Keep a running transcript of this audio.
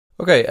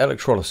Okay,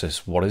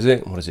 electrolysis, what is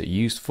it? What is it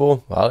used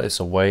for? Well, it's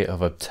a way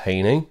of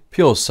obtaining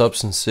pure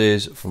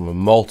substances from a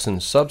molten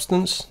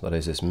substance, that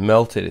is, it's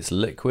melted, it's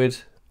liquid,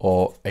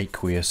 or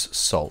aqueous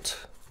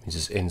salt, means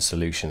it's in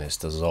solution, it's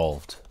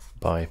dissolved,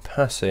 by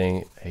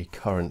passing a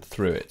current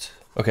through it.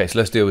 Okay, so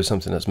let's deal with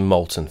something that's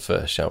molten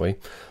first, shall we?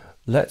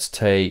 Let's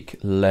take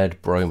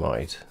lead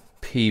bromide,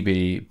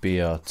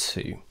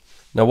 PbBr2.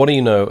 Now, what do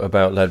you know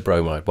about lead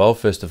bromide? Well,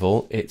 first of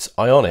all, it's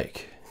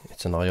ionic.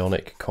 It's an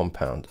ionic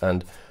compound,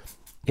 and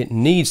it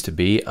needs to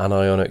be an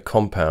ionic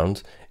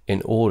compound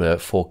in order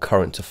for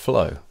current to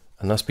flow.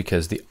 And that's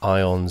because the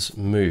ions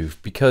move.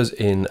 Because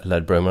in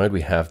lead bromide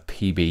we have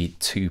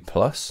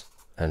Pb2+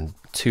 and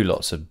 2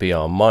 lots of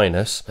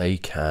Br-, they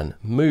can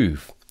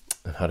move.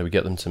 And how do we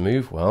get them to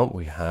move? Well,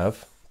 we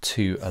have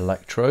 2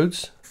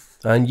 electrodes.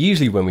 And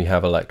usually when we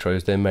have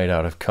electrodes, they're made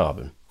out of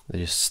carbon.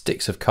 They're just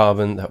sticks of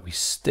carbon that we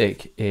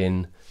stick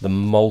in the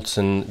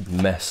molten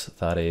mess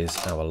that is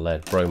our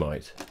lead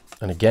bromide.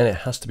 And again, it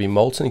has to be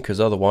molten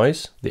because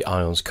otherwise the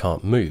ions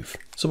can't move.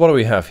 So what do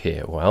we have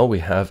here? Well, we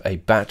have a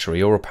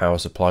battery or a power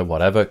supply,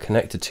 whatever,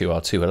 connected to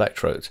our 2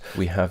 electrodes.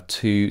 We have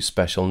 2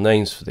 special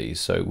names for these.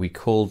 So we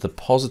call the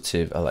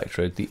positive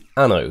electrode the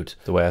anode.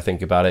 The way I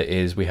think about it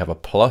is we have a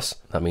plus,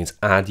 that means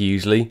add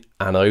usually,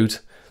 anode.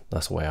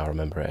 That's the way I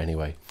remember it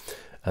anyway.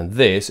 And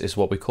this is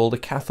what we call the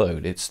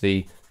cathode. It's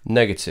the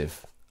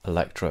negative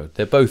electrode.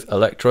 They're both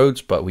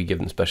electrodes, but we give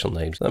them special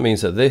names. That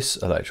means that this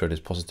electrode is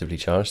positively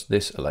charged,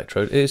 this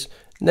electrode is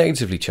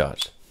negatively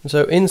charged. And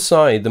so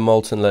inside the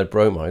molten lead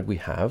bromide we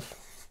have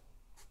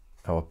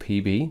our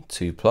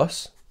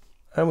Pb2+,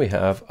 and we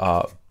have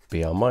our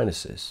Br-.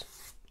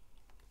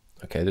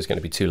 Okay, there's going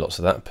to be 2 lots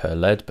of that per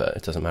lead, but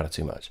it doesn't matter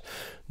too much.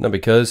 Now,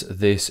 because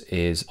this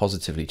is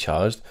positively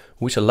charged,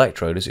 which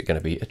electrode is it going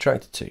to be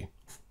attracted to?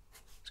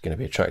 It's going to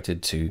be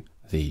attracted to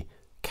the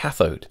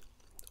cathode.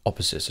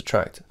 Opposites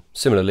attract.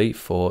 Similarly,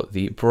 for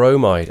the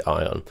bromide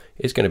ion,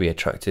 it's going to be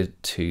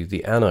attracted to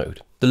the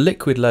anode. The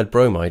liquid lead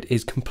bromide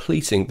is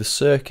completing the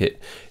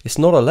circuit. It's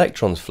not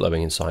electrons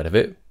flowing inside of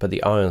it, but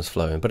the ions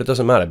flowing. But it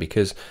doesn't matter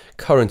because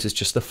current is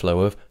just the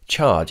flow of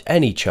charge,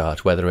 any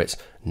charge, whether it's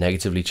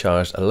negatively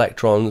charged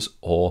electrons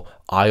or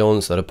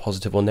ions that are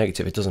positive or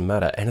negative. It doesn't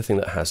matter, anything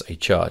that has a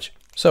charge.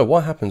 So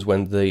what happens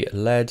when the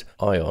lead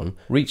ion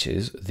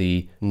reaches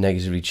the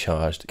negatively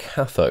charged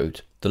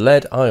cathode? The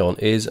lead ion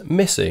is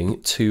missing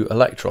 2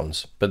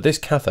 electrons, but this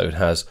cathode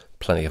has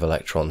plenty of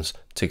electrons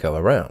to go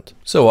around.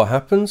 So what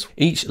happens?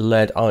 Each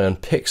lead ion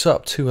picks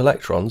up 2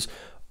 electrons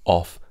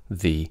off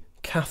the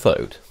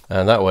cathode,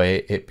 and that way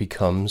it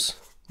becomes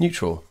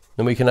neutral.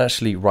 And we can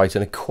actually write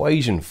an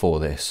equation for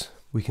this.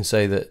 We can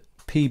say that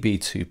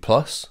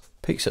Pb2+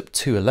 picks up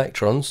 2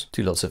 electrons,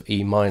 2 lots of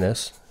E-,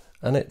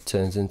 and it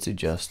turns into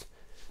just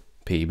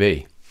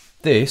Pb.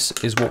 This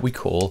is what we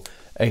call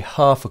a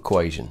half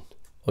equation,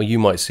 or you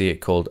might see it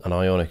called an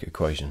ionic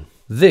equation.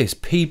 This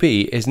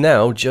Pb is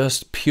now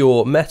just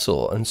pure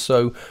metal, and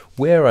so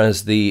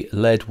whereas the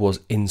lead was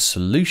in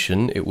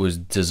solution, it was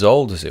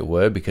dissolved as it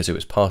were because it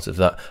was part of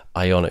that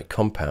ionic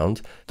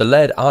compound, the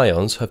lead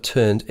ions have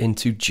turned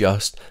into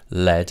just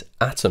lead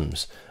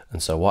atoms.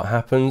 And so what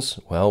happens?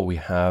 Well, we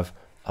have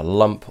a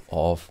lump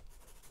of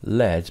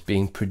lead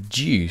being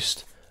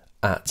produced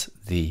at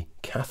the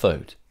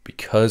cathode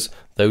because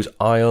those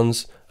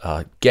ions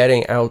are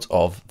getting out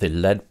of the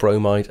lead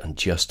bromide and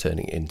just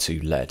turning into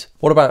lead.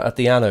 What about at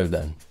the anode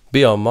then?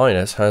 Br-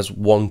 has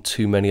 1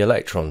 too many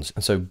electrons,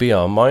 and so Br-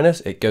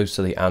 it goes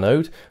to the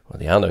anode. Well,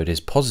 the anode is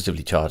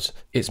positively charged,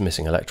 it's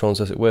missing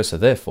electrons as it were, so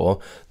therefore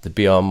the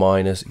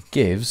Br-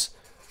 gives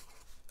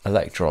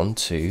electron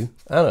to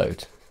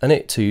anode, and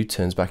it too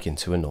turns back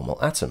into a normal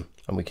atom.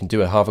 And we can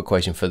do a half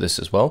equation for this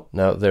as well.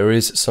 Now, there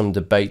is some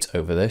debate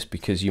over this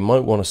because you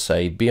might want to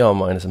say Br-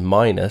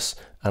 minus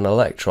an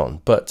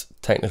electron, but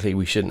technically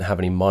we shouldn't have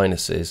any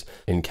minuses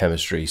in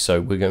chemistry. So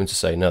we're going to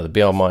say, no, the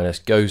Br-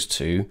 goes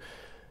to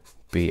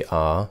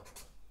Br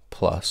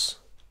plus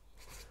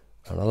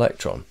an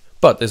electron.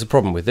 But there's a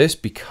problem with this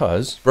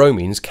because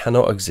bromines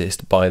cannot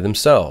exist by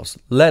themselves.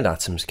 Lead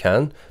atoms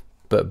can,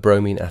 but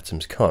bromine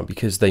atoms can't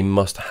because they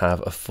must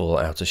have a full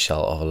outer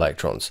shell of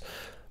electrons.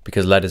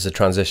 Because lead is a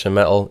transition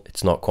metal,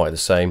 it's not quite the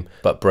same,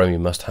 but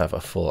bromine must have a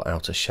full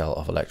outer shell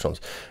of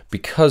electrons.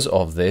 Because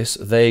of this,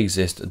 they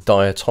exist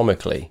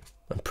diatomically,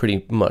 and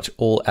pretty much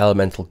all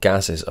elemental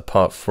gases,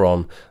 apart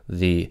from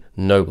the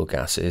noble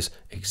gases,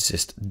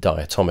 exist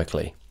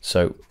diatomically.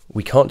 So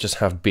we can't just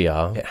have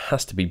Br, it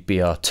has to be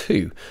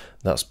Br2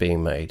 that's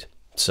being made.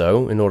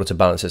 So in order to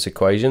balance this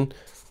equation,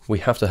 we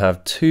have to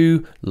have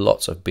 2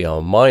 lots of Br-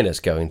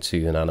 going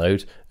to an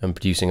anode and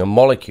producing a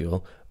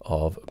molecule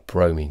of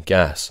bromine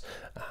gas,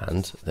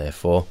 and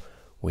therefore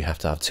we have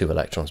to have 2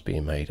 electrons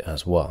being made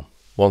as well.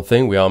 One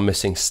thing, we are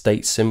missing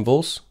state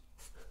symbols.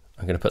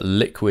 I'm going to put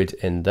liquid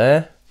in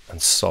there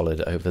and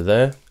solid over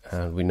there,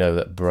 and we know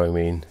that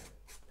bromine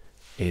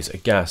is a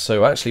gas.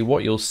 So actually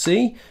what you'll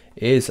see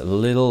is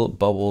little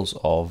bubbles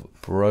of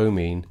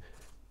bromine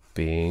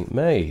being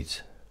made.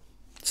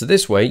 So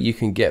this way you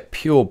can get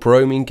pure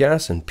bromine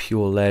gas and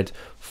pure lead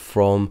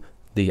from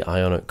the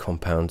ionic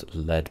compound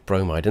lead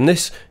bromide. And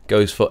this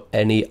goes for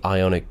any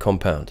ionic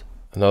compound.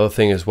 Another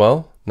thing as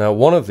well, now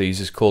one of these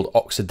is called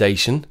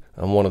oxidation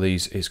and one of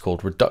these is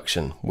called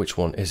reduction. Which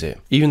one is it?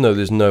 Even though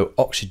there's no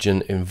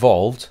oxygen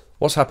involved,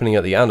 what's happening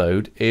at the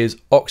anode is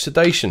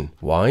oxidation.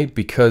 Why?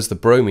 Because the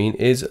bromine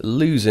is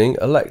losing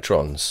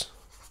electrons.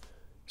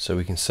 So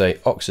we can say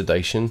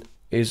oxidation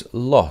is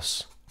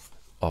loss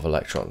of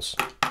electrons.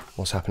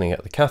 What's happening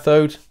at the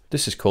cathode?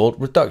 This is called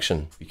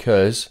reduction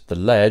because the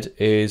lead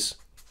is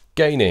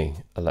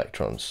gaining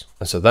electrons.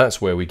 And so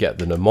that's where we get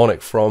the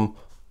mnemonic from,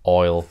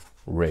 oil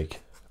rig.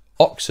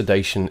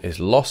 Oxidation is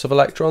loss of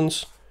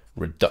electrons.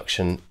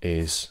 Reduction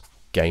is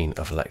gain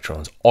of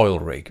electrons. Oil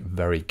rig,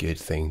 very good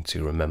thing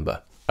to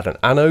remember. At an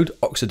anode,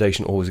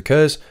 oxidation always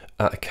occurs.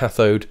 At a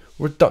cathode,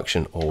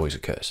 reduction always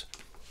occurs.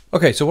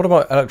 Okay, so what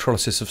about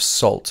electrolysis of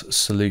salt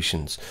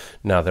solutions?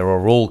 Now, there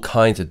are all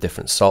kinds of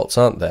different salts,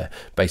 aren't there?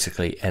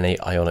 Basically, any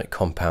ionic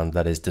compound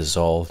that is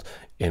dissolved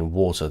in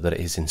water, that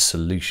is in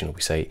solution,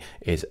 we say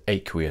is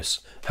aqueous.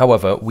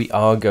 However, we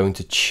are going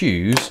to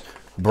choose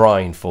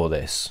brine for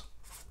this.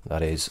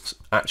 That is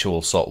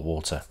actual salt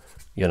water,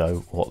 you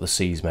know, what the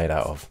sea is made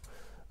out of.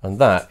 And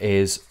that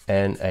is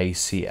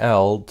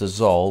NaCl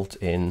dissolved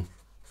in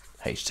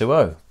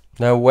H2O.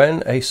 Now,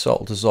 when a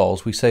salt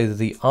dissolves, we say that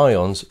the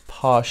ions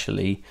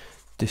partially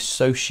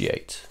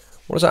dissociate.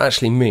 What does that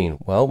actually mean?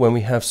 Well, when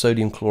we have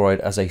sodium chloride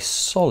as a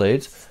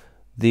solid,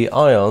 the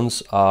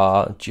ions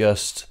are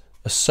just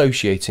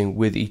associating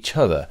with each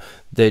other.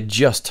 They're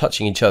just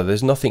touching each other.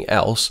 There's nothing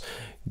else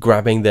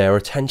grabbing their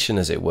attention,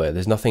 as it were.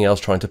 There's nothing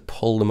else trying to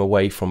pull them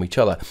away from each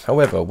other.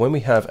 However, when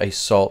we have a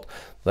salt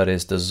that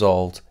is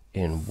dissolved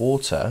in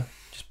water,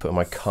 put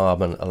my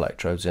carbon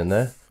electrodes in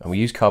there, and we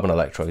use carbon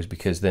electrodes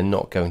because they're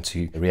not going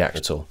to react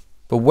at all.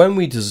 But when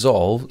we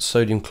dissolve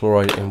sodium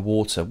chloride in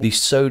water, the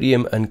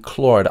sodium and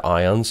chloride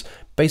ions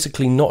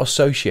basically not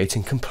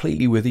associating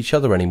completely with each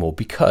other anymore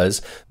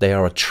because they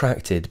are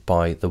attracted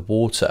by the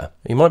water.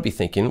 You might be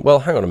thinking, well,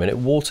 hang on a minute,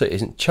 water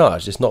isn't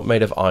charged, it's not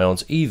made of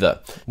ions either.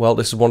 Well,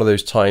 this is one of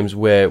those times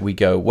where we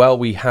go, well,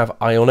 we have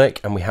ionic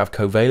and we have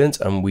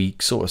covalent, and we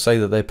sort of say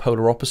that they're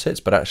polar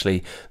opposites, but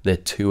actually they're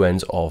two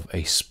ends of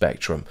a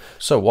spectrum.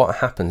 So what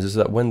happens is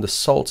that when the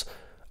salt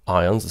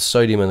ions, the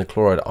sodium and the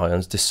chloride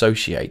ions,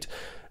 dissociate,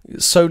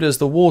 so does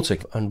the water,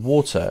 and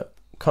water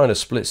kind of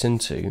splits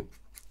into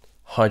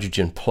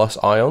hydrogen plus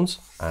ions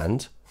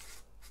and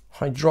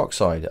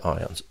hydroxide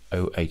ions,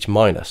 OH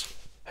minus,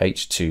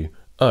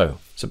 H2O.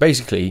 So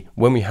basically,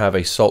 when we have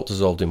a salt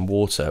dissolved in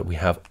water, we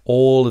have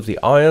all of the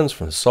ions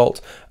from the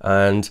salt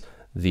and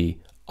the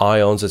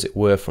ions, as it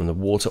were, from the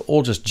water,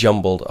 all just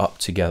jumbled up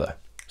together.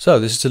 So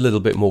this is a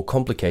little bit more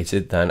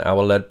complicated than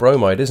our lead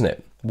bromide, isn't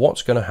it?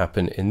 What's going to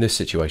happen in this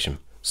situation?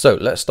 So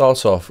let's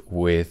start off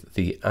with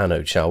the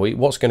anode, shall we?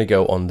 What's going to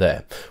go on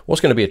there?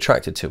 What's going to be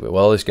attracted to it?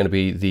 Well, it's going to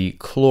be the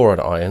chloride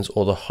ions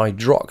or the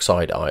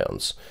hydroxide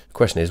ions. The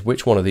question is,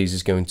 which one of these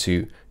is going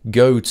to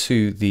go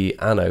to the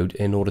anode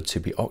in order to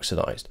be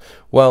oxidized?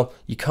 Well,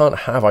 you can't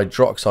have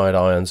hydroxide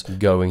ions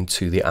going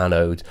to the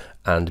anode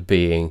and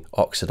being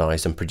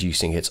oxidized and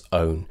producing its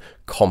own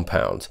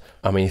compound.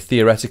 I mean,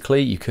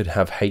 theoretically, you could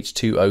have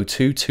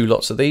H2O2, two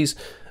lots of these,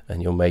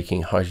 and you're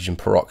making hydrogen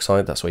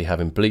peroxide. That's what you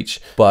have in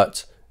bleach.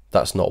 But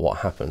that's not what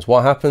happens.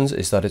 What happens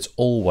is that it's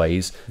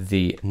always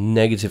the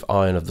negative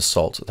ion of the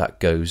salt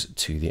that goes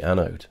to the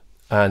anode.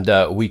 And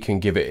we can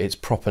give it its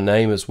proper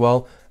name as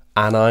well,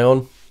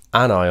 anion.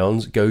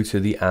 Anions go to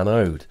the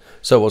anode.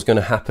 So what's going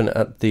to happen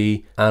at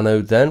the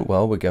anode then?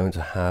 Well, we're going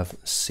to have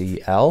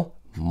Cl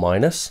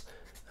minus,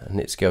 and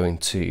it's going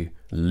to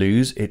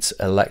lose its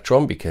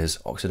electron because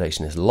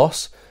oxidation is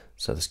loss.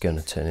 So that's going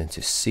to turn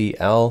into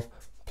Cl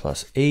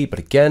plus E. But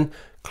again,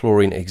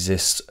 chlorine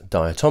exists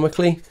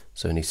diatomically,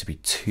 so it needs to be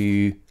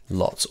two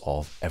lots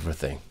of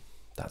everything.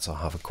 That's our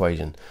half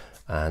equation.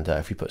 And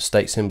if you put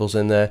state symbols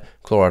in there,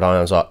 chloride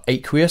ions are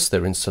aqueous,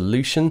 they're in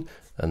solution,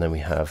 and then we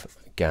have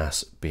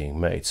gas being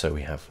made. So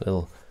we have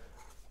little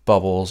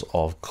bubbles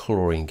of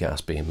chlorine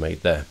gas being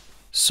made there.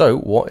 So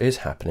what is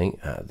happening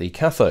at the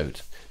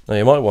cathode? Now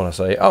you might want to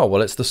say, oh,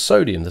 well, it's the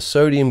sodium. The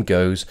sodium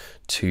goes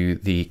to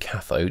the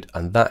cathode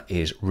and that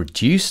is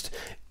reduced.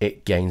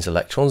 It gains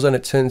electrons and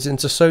it turns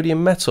into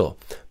sodium metal.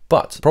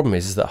 But the problem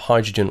is that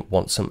hydrogen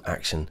wants some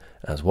action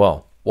as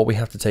well. What we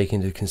have to take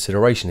into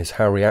consideration is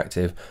how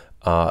reactive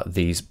are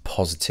these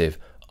positive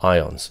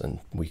ions. And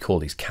we call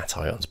these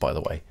cations, by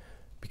the way,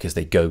 because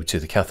they go to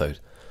the cathode.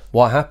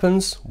 What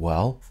happens?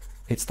 Well,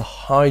 it's the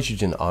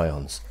hydrogen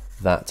ions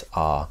that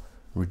are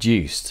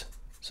reduced.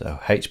 So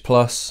H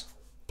plus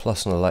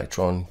an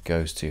electron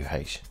goes to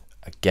H.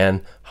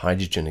 Again,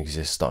 hydrogen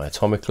exists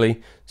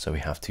diatomically, so we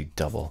have to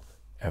double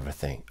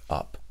everything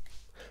up.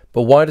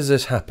 But why does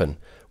this happen?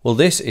 Well,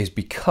 this is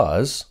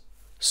because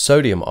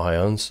sodium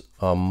ions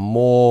are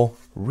more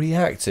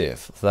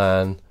reactive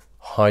than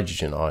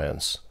hydrogen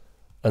ions,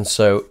 and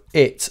so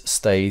it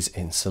stays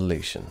in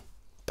solution.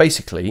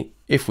 Basically,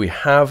 if we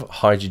have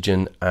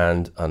hydrogen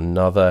and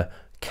another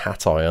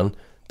cation,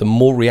 the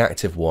more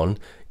reactive one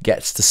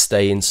gets to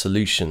stay in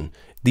solution.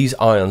 These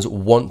ions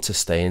want to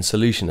stay in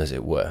solution, as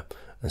it were,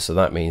 And so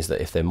that means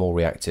that if they're more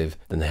reactive,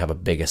 then they have a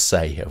bigger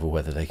say over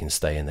whether they can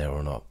stay in there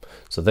or not.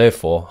 So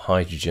therefore,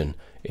 hydrogen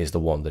is the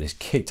one that is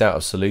kicked out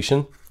of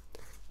solution,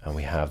 and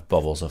we have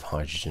bubbles of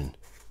hydrogen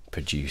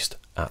produced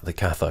at the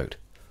cathode.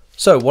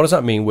 So what does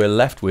that mean we're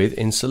left with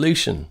in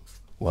solution?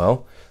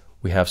 Well,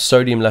 we have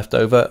sodium left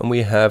over and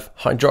we have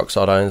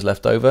hydroxide ions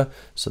left over.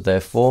 So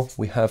therefore,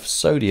 we have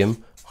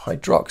sodium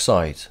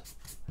hydroxide.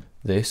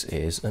 This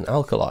is an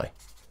alkali,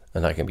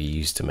 and that can be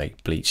used to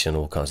make bleach and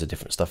all kinds of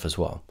different stuff as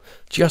well.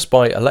 Just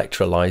by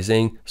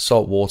electrolyzing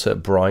salt water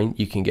brine,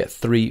 you can get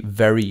 3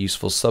 very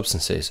useful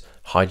substances: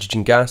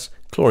 hydrogen gas,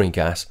 chlorine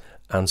gas,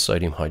 and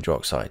sodium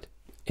hydroxide.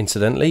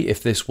 Incidentally,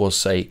 if this was,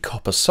 say,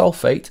 copper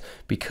sulfate,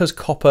 because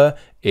copper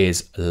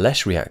is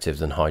less reactive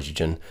than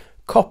hydrogen,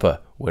 copper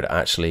would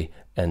actually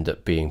end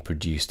up being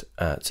produced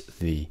at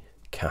the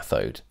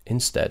cathode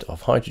instead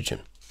of hydrogen.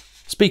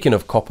 Speaking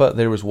of copper,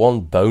 there is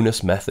one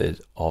bonus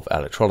method of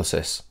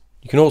electrolysis.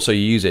 You can also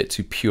use it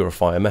to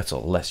purify a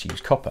metal. Let's use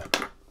copper.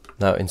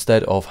 Now,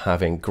 instead of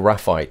having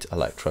graphite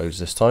electrodes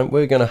this time,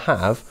 we're going to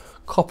have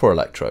copper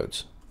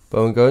electrodes.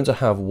 But we're going to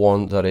have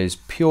one that is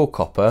pure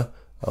copper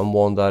and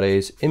one that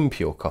is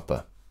impure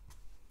copper.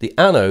 The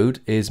anode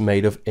is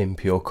made of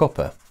impure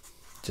copper.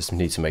 Just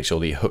need to make sure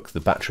that you hook the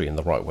battery in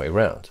the right way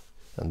around.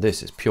 And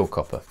this is pure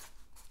copper.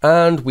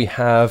 And we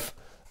have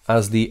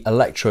as the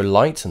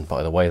electrolyte, and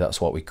by the way, that's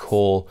what we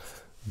call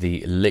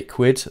the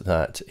liquid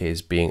that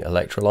is being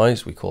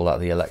electrolyzed. We call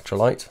that the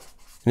electrolyte.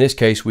 In this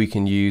case, we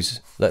can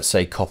use, let's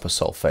say, copper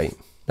sulfate.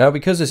 Now,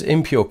 because this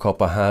impure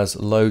copper has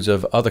loads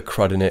of other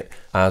crud in it,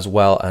 as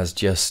well as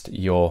just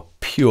your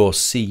pure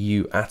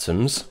Cu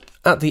atoms,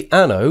 at the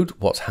anode,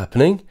 what's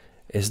happening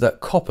is that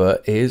copper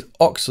is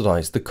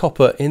oxidized. The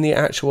copper in the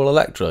actual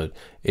electrode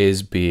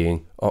is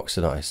being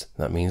oxidized.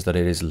 That means that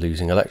it is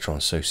losing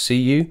electrons. So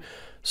Cu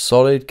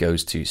solid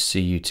goes to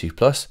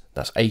Cu2+.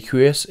 That's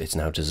aqueous. It's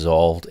now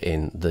dissolved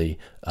in the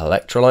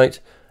electrolyte,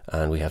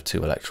 and we have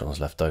 2 electrons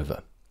left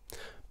over.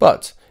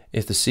 But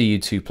if the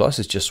Cu2+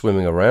 is just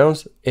swimming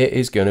around, it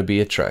is going to be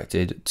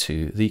attracted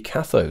to the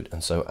cathode.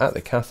 And so at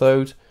the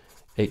cathode,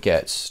 it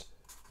gets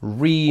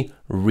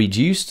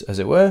reduced, as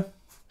it were.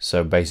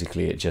 So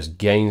basically it just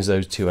gains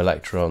those 2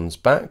 electrons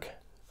back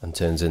and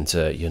turns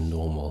into your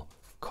normal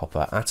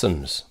copper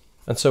atoms.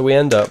 And so we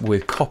end up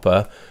with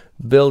copper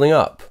building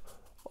up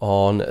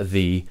on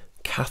the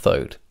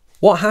cathode.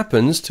 What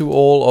happens to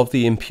all of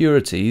the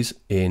impurities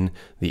in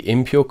the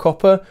impure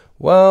copper?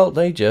 Well,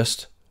 they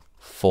just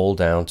fall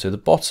down to the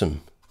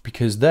bottom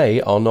because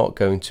they are not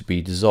going to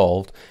be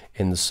dissolved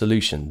in the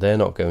solution. They're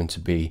not going to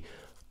be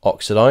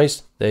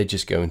oxidized. They're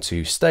just going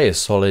to stay as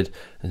solid,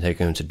 and they're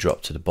going to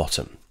drop to the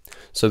bottom.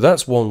 So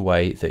that's one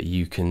way that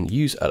you can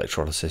use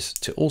electrolysis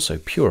to also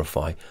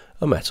purify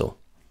a metal.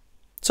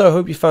 So I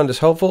hope you found this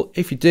helpful.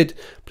 If you did,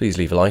 please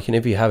leave a like, and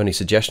if you have any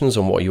suggestions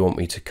on what you want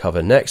me to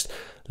cover next,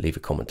 leave a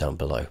comment down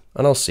below,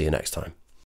 and I'll see you next time.